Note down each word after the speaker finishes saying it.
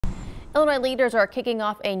Illinois leaders are kicking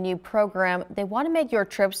off a new program. They want to make your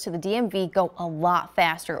trips to the DMV go a lot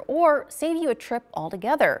faster or save you a trip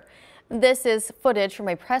altogether. This is footage from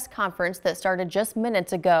a press conference that started just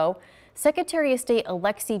minutes ago. Secretary of State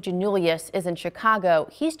Alexi Giannoulias is in Chicago.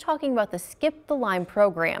 He's talking about the Skip the Line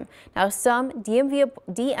program. Now, some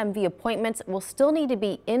DMV appointments will still need to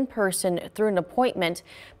be in person through an appointment,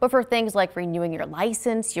 but for things like renewing your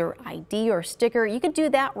license, your ID or sticker, you can do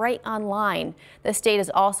that right online. The state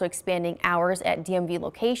is also expanding hours at DMV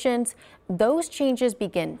locations. Those changes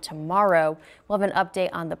begin tomorrow. We'll have an update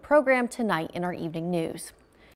on the program tonight in our evening news.